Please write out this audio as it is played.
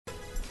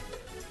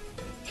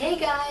Hey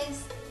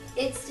guys,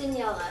 it's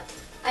Daniela.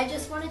 I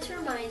just wanted to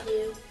remind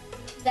you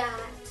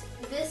that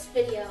this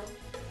video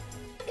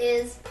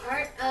is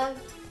part of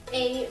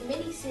a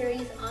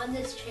mini-series on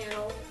this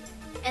channel,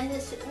 and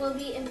this will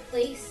be in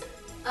place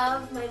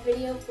of my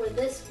video for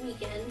this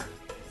weekend.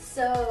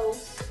 So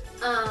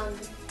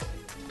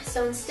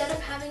instead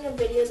of having a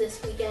video this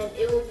weekend,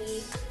 it will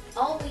be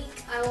all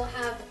week. I will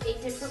have a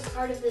different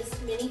part of this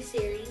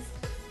mini-series.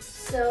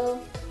 So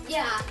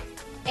yeah,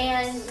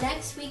 and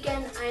next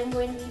weekend I'm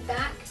going to be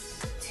back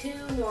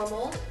to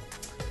normal,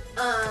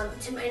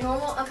 to my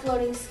normal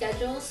uploading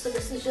schedule. So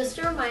this is just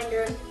a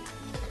reminder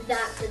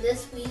that for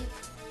this week,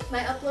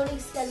 my uploading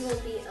schedule will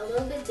be a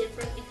little bit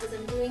different because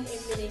I'm doing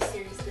a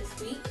mini-series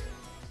this week.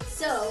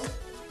 So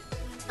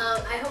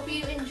I hope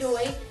you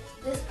enjoy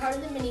this part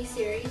of the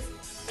mini-series,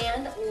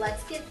 and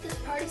let's get this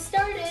party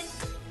started.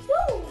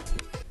 Woo!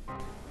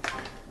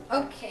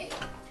 Okay,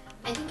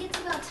 I think it's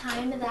about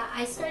time that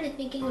I started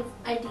thinking of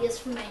ideas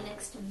for my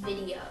next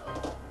video.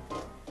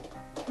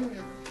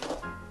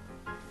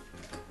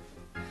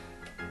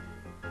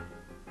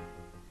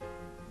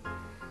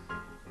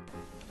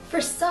 For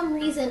some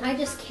reason, I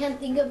just can't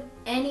think of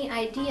any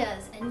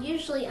ideas, and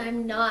usually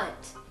I'm not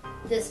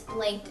this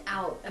blanked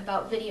out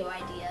about video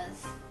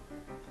ideas.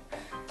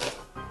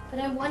 But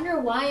I wonder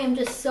why I'm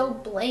just so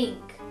blank.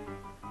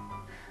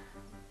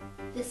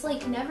 This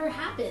like never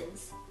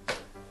happens.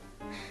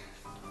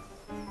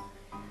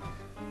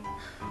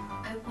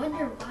 I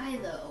wonder why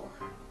though.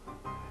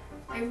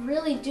 I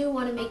really do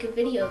want to make a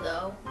video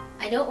though.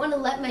 I don't want to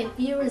let my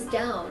viewers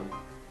down.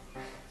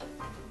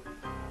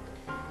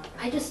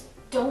 I just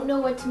don't know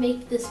what to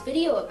make this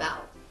video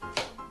about.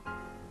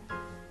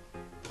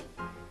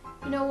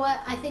 You know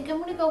what? I think I'm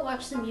gonna go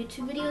watch some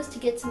YouTube videos to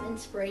get some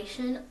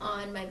inspiration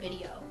on my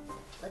video.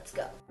 Let's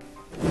go.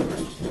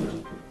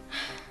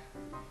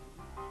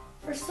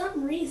 For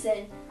some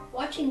reason,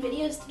 watching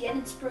videos to get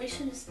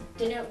inspiration just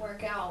didn't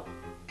work out.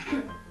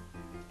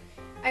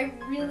 I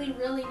really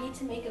need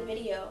to make a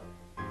video.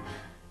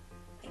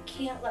 I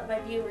can't let my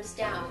viewers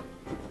down.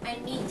 I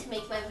need to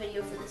make my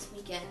video for this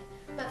weekend.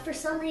 But for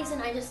some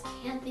reason, I just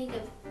can't think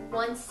of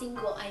one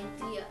single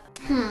idea.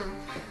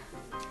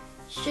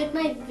 Should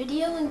my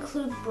video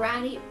include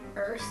bratty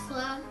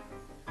Ursula?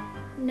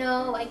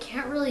 No, I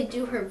can't really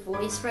do her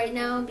voice right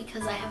now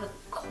because I have a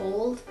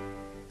cold.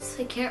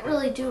 So I can't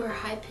really do her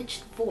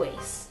high-pitched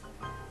voice.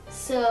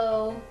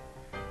 So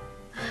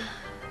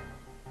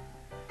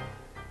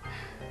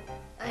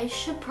I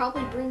should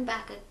probably bring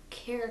back a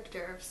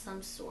character of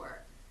some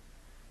sort.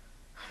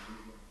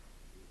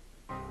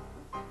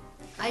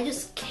 I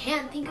just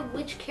can't think of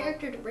which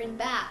character to bring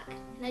back.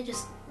 And I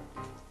just,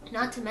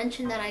 not to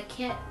mention that I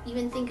can't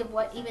even think of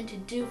what even to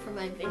do for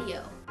my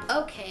video.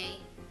 Okay,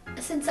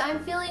 since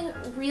I'm feeling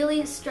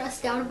really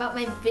stressed out about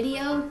my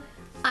video,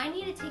 I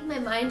need to take my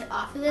mind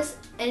off of this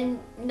and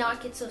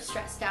not get so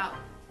stressed out.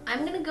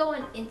 I'm gonna go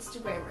on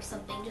Instagram or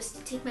something just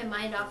to take my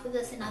mind off of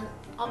this, and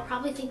I'll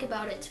probably think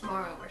about it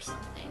tomorrow or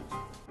something.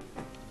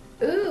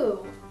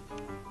 Ooh,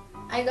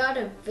 I got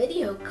a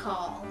video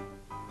call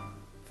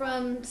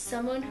from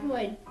someone who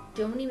I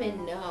don't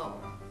even know.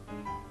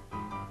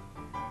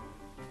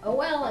 Oh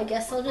well, I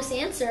guess I'll just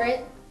answer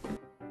it.